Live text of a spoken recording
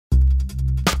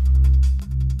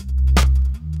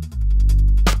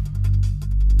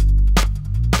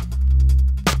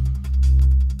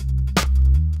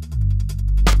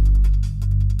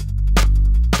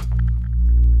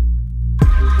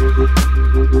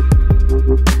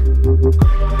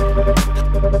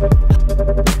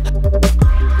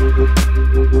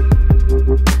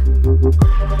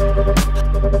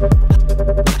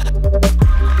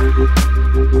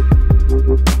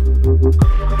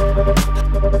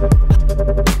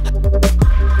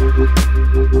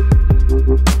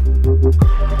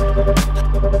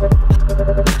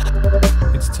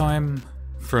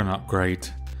upgrade,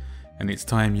 and it's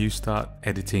time you start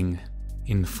editing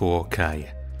in 4K.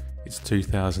 It's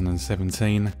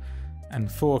 2017 and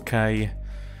 4K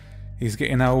is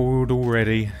getting old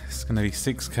already. It's going to be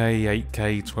 6K,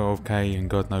 8K, 12K and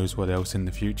God knows what else in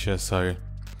the future. So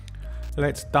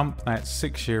let's dump that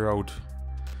 6-year-old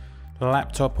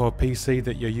laptop or PC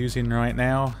that you're using right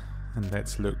now and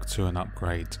let's look to an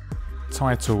upgrade.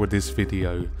 Title of this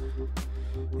video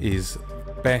is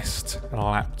Best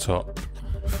Laptop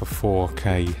for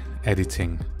 4K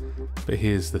Editing. But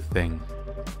here's the thing.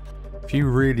 If you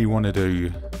really want to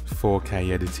do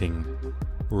 4K editing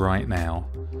right now,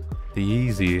 the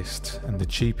easiest and the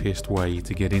cheapest way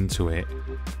to get into it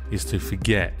is to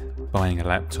forget buying a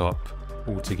laptop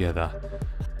altogether.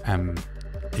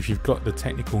 If you've got the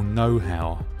technical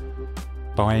know-how,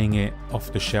 buying it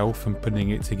off the shelf and putting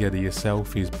it together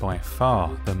yourself is by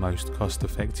far the most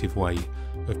cost-effective way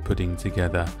of putting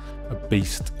together a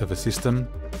beast of a system.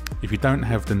 If you don't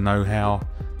have the know-how,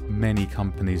 many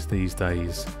companies these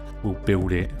days will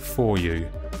build it for you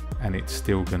and it's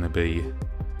still going to be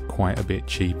quite a bit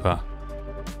cheaper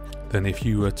than if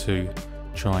you were to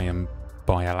try and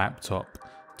buy a laptop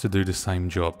to do the same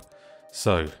job.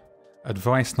 So,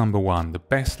 advice number one, the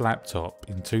best laptop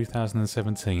in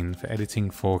 2017 for editing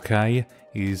 4K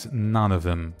is none of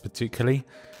them particularly.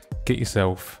 Get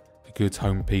yourself a good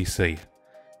home PC.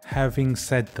 Having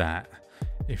said that,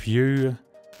 if you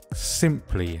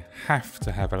simply have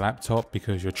to have a laptop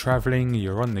because you're traveling,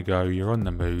 you're on the go, you're on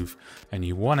the move, and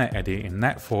you want to edit in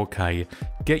that 4K,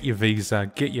 get your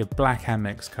Visa, get your black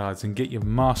Amex cards and get your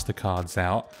MasterCards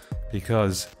out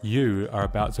because you are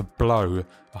about to blow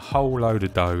a whole load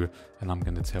of dough and I'm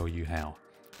going to tell you how.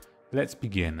 Let's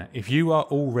begin. If you are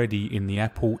already in the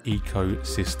Apple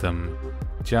ecosystem,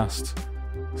 just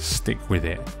stick with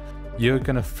it. You're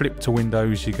going to flip to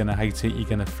Windows, you're going to hate it, you're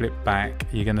going to flip back,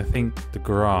 you're going to think the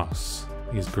grass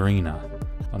is greener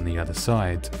on the other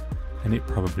side, and it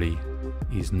probably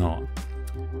is not.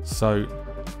 So,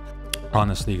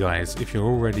 honestly guys, if you're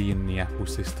already in the Apple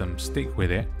system, stick with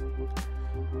it.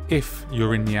 If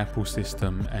you're in the Apple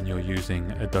system and you're using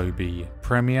Adobe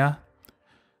Premiere,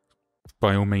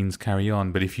 by all means carry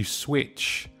on, but if you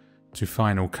switch to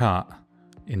Final Cut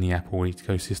in the Apple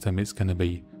ecosystem, it's going to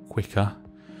be quicker.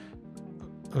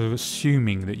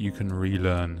 Assuming that you can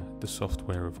relearn the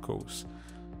software, of course.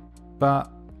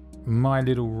 But my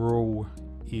little rule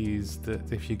is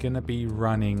that if you're going to be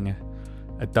running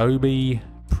Adobe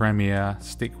Premiere,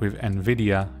 stick with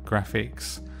NVIDIA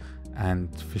graphics,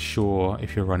 and for sure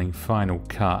if you're running Final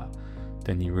Cut,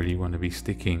 then you really want to be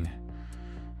sticking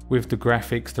with the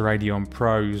graphics, the Radeon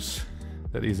Pros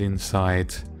that is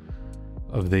inside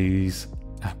of these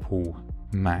Apple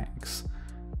Macs.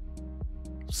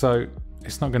 So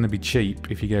it's not going to be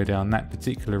cheap if you go down that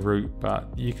particular route, but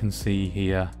you can see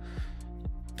here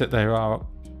that there are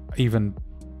even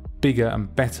bigger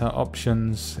and better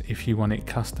options. If you want it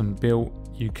custom built,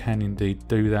 you can indeed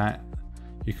do that.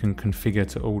 You can configure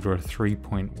to order a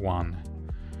 3.1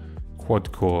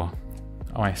 quad-core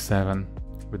i7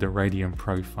 with a Radeon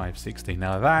Pro 560.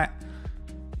 Now that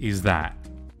is that.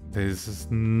 There's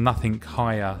nothing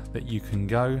higher that you can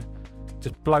go.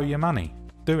 Just blow your money.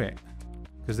 Do it.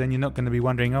 Because then you're not going to be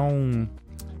wondering, oh,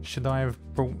 should I have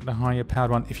brought the higher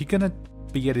powered one? If you're going to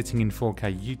be editing in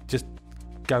 4K, you just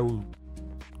go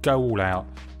all out,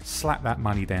 slap that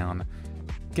money down,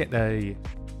 get the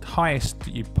highest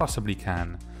that you possibly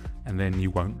can, and then you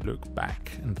won't look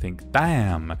back and think,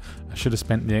 damn, I should have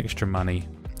spent the extra money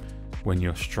when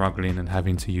you're struggling and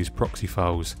having to use proxy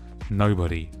files.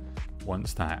 Nobody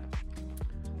wants that.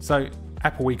 So,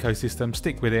 Apple ecosystem,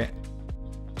 stick with it.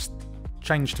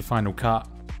 Change to Final Cut,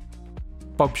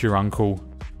 Bob's your uncle,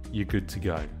 you're good to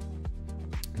go.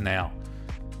 Now,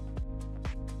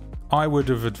 I would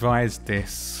have advised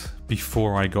this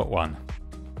before I got one.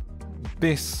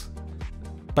 This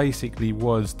basically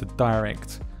was the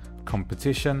direct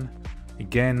competition.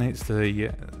 Again, it's the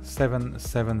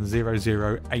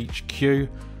 7700HQ.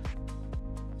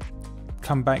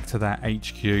 Come back to that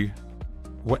HQ.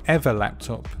 Whatever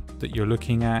laptop that you're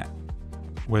looking at,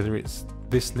 whether it's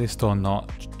this list or not,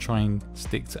 try and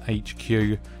stick to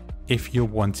HQ if you're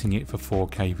wanting it for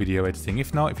 4K video editing.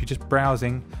 If not, if you're just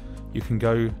browsing, you can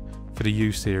go for the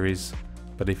U series,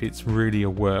 but if it's really a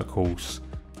workhorse,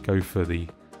 go for the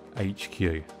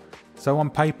HQ. So on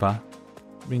paper,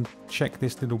 I mean, check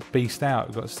this little beast out.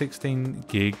 We've got 16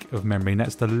 gig of memory, and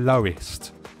that's the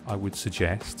lowest I would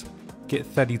suggest. Get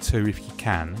 32 if you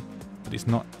can, but it's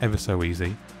not ever so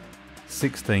easy.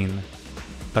 16,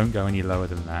 don't go any lower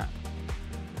than that.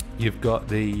 You've got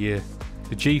the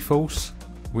GeForce,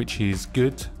 which is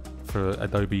good for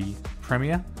Adobe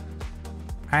Premiere,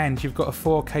 and you've got a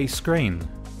 4K screen.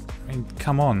 I mean,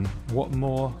 come on, what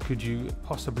more could you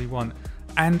possibly want?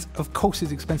 And of course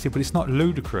it's expensive, but it's not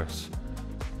ludicrous.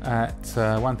 At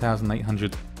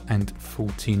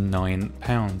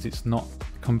 £1,849, it's not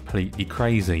completely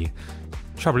crazy.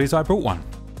 Trouble is, I bought one.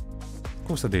 Of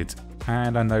course I did,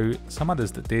 and I know some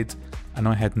others that did, and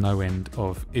I had no end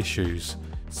of issues.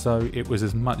 So it was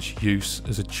as much use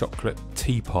as a chocolate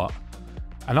teapot.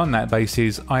 And on that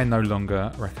basis, I no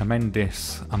longer recommend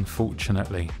this,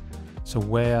 unfortunately. So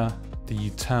where do you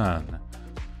turn?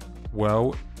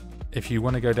 Well, if you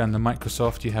want to go down to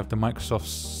Microsoft, you have the Microsoft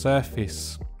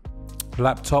Surface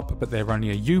laptop, but they're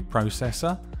only a U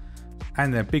processor,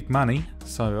 and they're big money,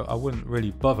 so I wouldn't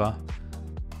really bother.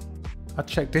 I'd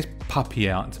check this puppy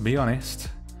out, to be honest.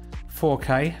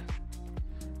 4K,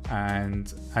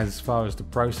 and as far as the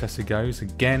processor goes,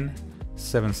 again,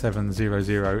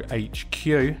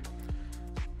 7700HQ,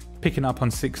 picking up on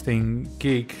 16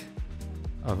 gig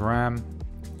of RAM,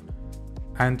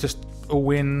 and just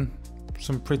all in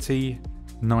some pretty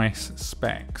nice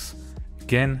specs.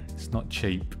 Again, it's not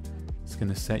cheap. It's going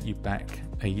to set you back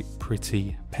a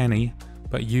pretty penny,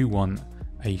 but you want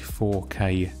a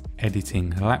 4K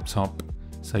editing laptop,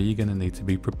 so you're going to need to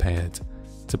be prepared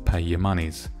to pay your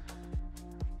monies.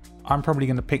 I'm probably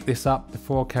going to pick this up, the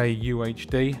 4K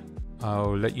UHD.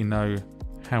 I'll let you know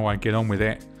how I get on with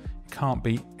it. It can't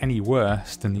be any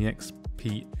worse than the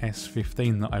XPS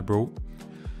 15 that I brought.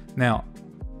 Now,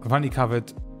 I've only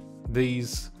covered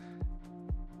these.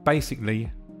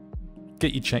 Basically,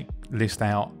 get your checklist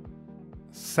out.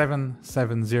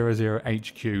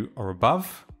 7700HQ or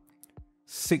above,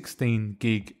 16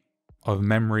 gig of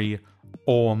memory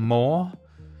or more,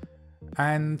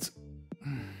 and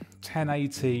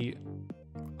 1080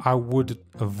 I would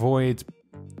avoid.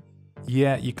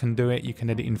 Yeah, you can do it, you can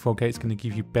edit in 4K, it's going to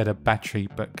give you better battery,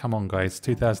 but come on guys,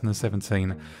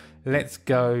 2017, let's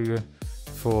go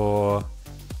for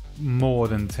more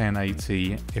than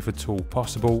 1080 if at all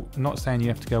possible. Not saying you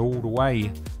have to go all the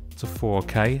way to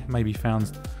 4K, maybe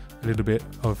found a little bit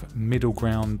of middle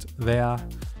ground there,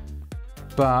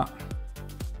 but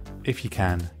if you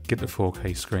can, get the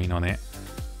 4K screen on it.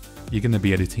 You're going to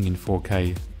be editing in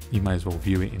 4K, you may as well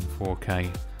view it in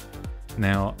 4K.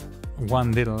 Now,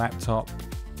 one little laptop,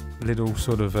 little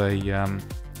sort of a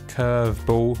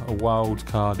curveball, a wild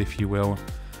card if you will,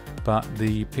 but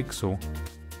the Pixel,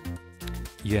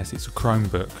 yes, it's a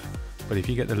Chromebook, but if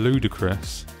you get the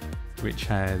ludicrous, which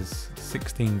has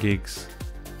 16 gigs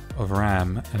of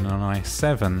RAM and an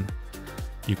i7,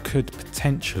 you could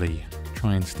potentially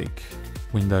try and stick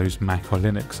Windows, Mac or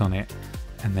Linux on it,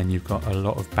 and then you've got a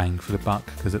lot of bang for the buck,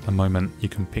 because at the moment you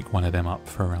can pick one of them up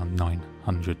for around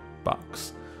 $900.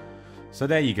 So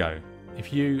there you go.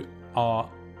 If you are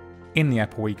in the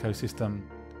Apple ecosystem,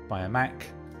 buy a Mac,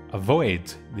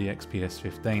 avoid the XPS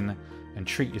 15 and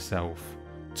treat yourself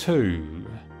to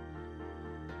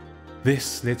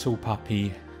this little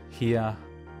puppy here,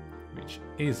 which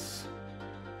is,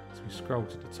 as we scroll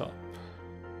to the top,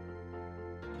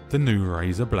 the new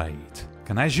Razer Blade.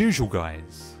 And as usual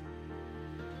guys,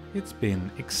 it's been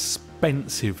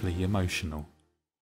expensively emotional